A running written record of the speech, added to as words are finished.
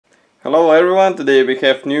Hello everyone, today we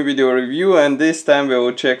have new video review and this time we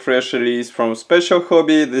will check fresh release from Special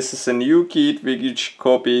Hobby. This is a new kit which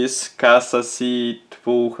copies CASA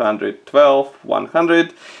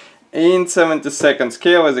C-212-100 in 72nd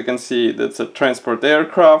scale. As you can see, that's a transport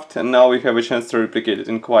aircraft, and now we have a chance to replicate it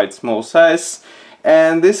in quite small size.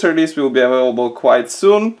 And this release will be available quite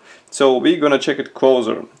soon, so we're gonna check it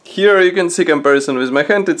closer. Here you can see comparison with my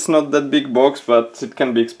hand. It's not that big box, but it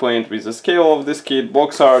can be explained with the scale of this kit.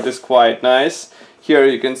 Box art is quite nice. Here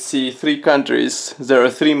you can see 3 countries. There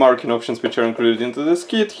are 3 marking options which are included into this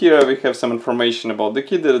kit. Here we have some information about the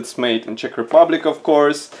kit, that it's made in Czech Republic, of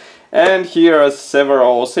course. And here are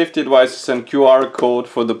several safety advices and QR code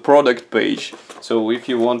for the product page. So if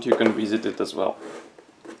you want, you can visit it as well.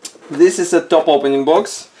 This is a top opening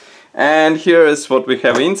box, and here is what we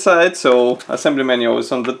have inside. So assembly manual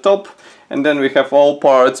is on the top, and then we have all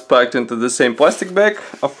parts packed into the same plastic bag.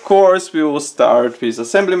 Of course, we will start with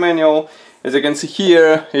assembly manual. As you can see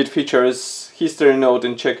here, it features history note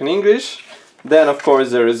in Czech and English. Then of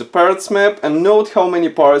course there is a parts map, and note how many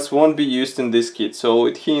parts won't be used in this kit. So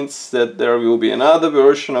it hints that there will be another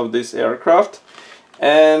version of this aircraft.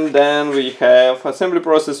 And then we have assembly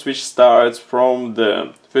process, which starts from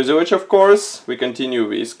the fuselage, of course. We continue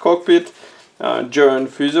with cockpit, joint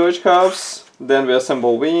fuselage halves, then we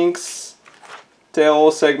assemble wings, tail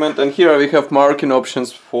segment, and here we have marking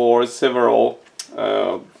options for several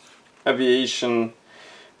aviation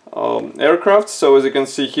aircraft. So as you can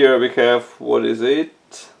see here, we have, what is it?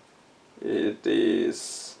 It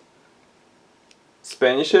is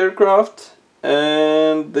Spanish aircraft,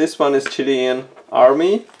 and this one is Chilean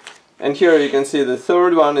Army, and here you can see the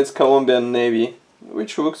third one is Colombian Navy,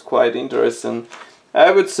 which looks quite interesting.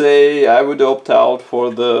 I would say I would opt out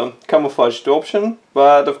for the camouflaged option,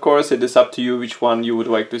 but of course it is up to you which one you would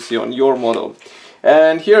like to see on your model.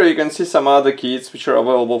 And here you can see some other kits which are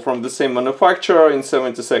available from the same manufacturer in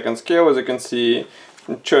 72nd scale. As you can see,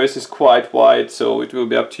 the choice is quite wide, so it will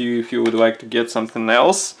be up to you if you would like to get something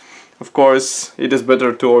else. Of course, it is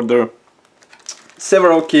better to order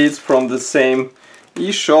several kits from the same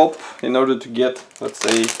e-shop in order to get, let's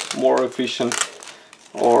say, more efficient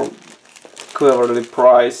or cleverly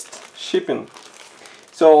priced shipping.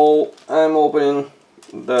 So I'm opening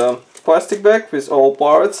the plastic bag with all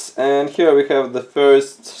parts, and here we have the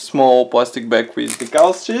first small plastic bag with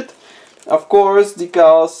decals sheet. Of course,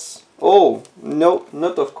 decals, oh no,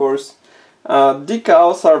 not of course,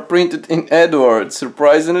 decals are printed in Edward,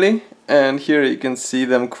 surprisingly, and here you can see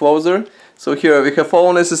them closer. So here we have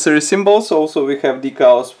all necessary symbols. Also we have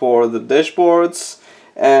decals for the dashboards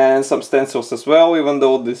and some stencils as well, even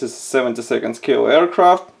though this is a 72nd scale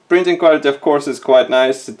aircraft. Printing quality, of course, is quite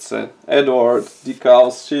nice. It's a Edward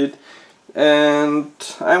decals sheet, and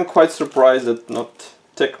I'm quite surprised that not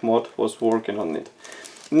TechMod was working on it.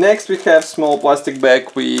 Next we have small plastic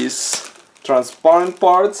bag with transparent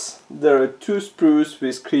parts. There are 2 sprues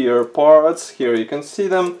with clear parts. Here you can see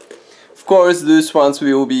them. Of course, these ones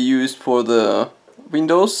will be used for the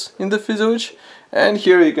windows in the fuselage, and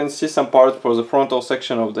here you can see some parts for the frontal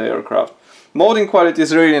section of the aircraft. Molding quality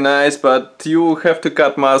is really nice, but you have to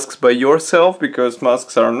cut masks by yourself because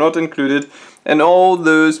masks are not included, and all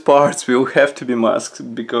those parts will have to be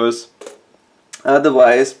masked because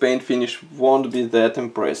otherwise paint finish won't be that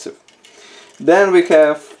impressive. Then we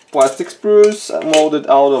have plastic sprues molded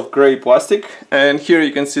out of grey plastic, and here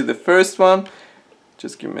you can see the first one.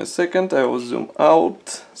 Just give me a second, I will zoom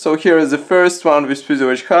out. So here is the first one with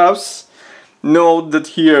fuselage halves. Note that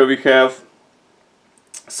here we have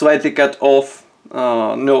slightly cut off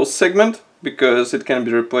nose segment, because it can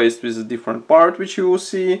be replaced with a different part, which you will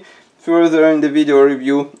see further in the video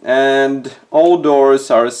review. And all doors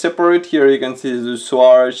are separate. Here you can see the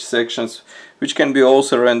large sections, which can be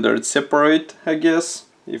also rendered separate, I guess,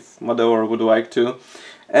 if modeler would like to.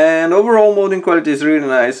 And overall molding quality is really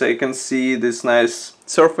nice. I can see this nice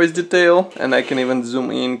surface detail, and I can even zoom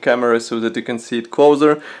in camera so that you can see it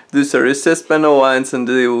closer. These are recessed panel lines and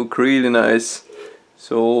they look really nice.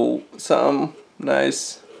 So some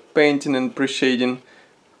nice painting and pre-shading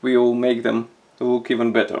will make them look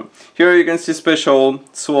even better. Here you can see special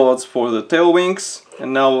slots for the tail wings,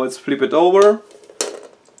 and now let's flip it over.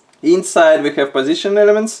 Inside we have position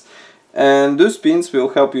elements, and those pins will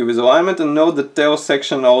help you with alignment, and note the tail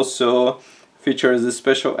section also features a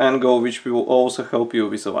special angle which will also help you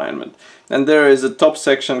with alignment. And there is a top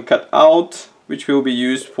section cut out which will be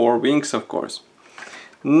used for wings, of course.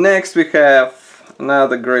 Next we have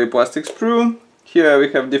another grey plastic sprue. Here we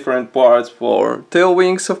have different parts for tail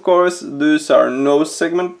wings, of course. These are nose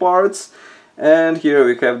segment parts, and here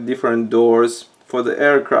we have different doors for the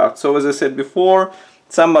aircraft. So as I said before,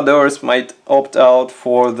 Some others might opt out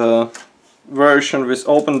for the version with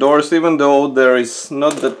open doors, even though there is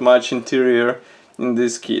not that much interior in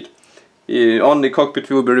this kit. Only cockpit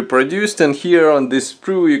will be reproduced, and here on this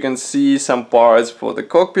sprue you can see some parts for the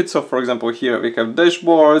cockpit. So for example, here we have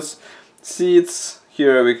dashboards, seats,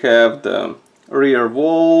 here we have the rear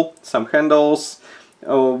wall, some handles,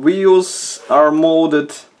 wheels are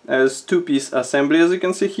molded as two-piece assembly, as you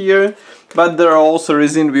can see here, but there are also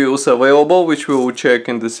resin wheels available, which we will check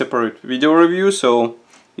in the separate video review, so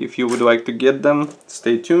if you would like to get them,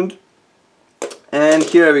 stay tuned. And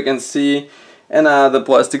here we can see another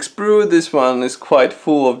plastic sprue. This one is quite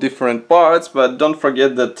full of different parts, but don't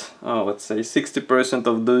forget that let's say 60%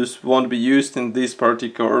 of those won't be used in this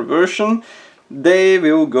particular version. They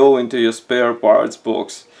will go into your spare parts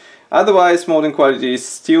box. Otherwise, molding quality is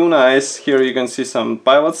still nice. Here you can see some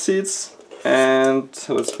pilot seats, and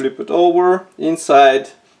let's flip it over.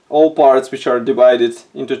 Inside, all parts which are divided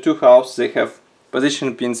into two halves, they have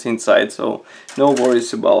position pins inside, so no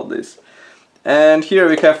worries about this. And here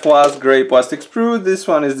we have last gray plastic sprue. This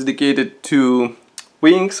one is dedicated to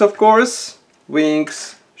wings, of course.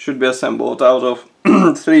 Wings should be assembled out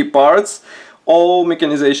of 3 parts. All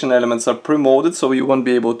mechanization elements are pre-molded, so you won't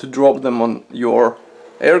be able to drop them on your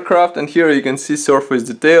aircraft. And here you can see surface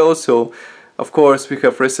details. So of course we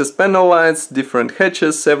have recessed panel lines, different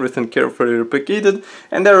hatches, everything carefully replicated.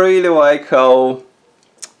 And I really like how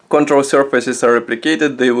control surfaces are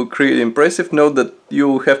replicated. They look really impressive. Note that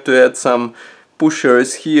you have to add some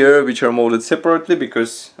pushers here which are molded separately,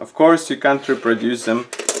 because of course you can't reproduce them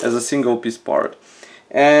as a single piece part.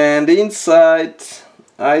 And inside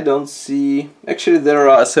I don't see, actually there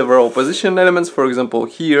are several position elements. For example,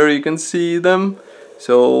 here you can see them,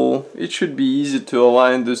 so it should be easy to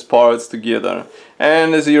align these parts together.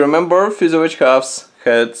 And as you remember, fuselage halves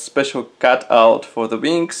had special cutout for the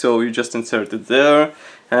wing, so you just insert it there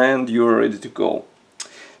and you're ready to go.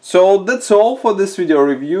 So that's all for this video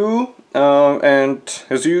review, and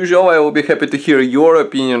as usual I will be happy to hear your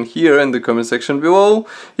opinion here in the comment section below.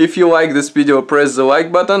 If you like this video, press the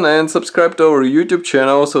like button and subscribe to our YouTube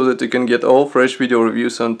channel so that you can get all fresh video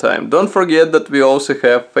reviews on time. Don't forget that we also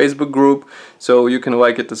have Facebook group, so you can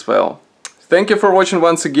like it as well. Thank you for watching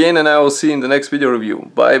once again, and I will see you in the next video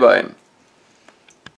review. Bye bye.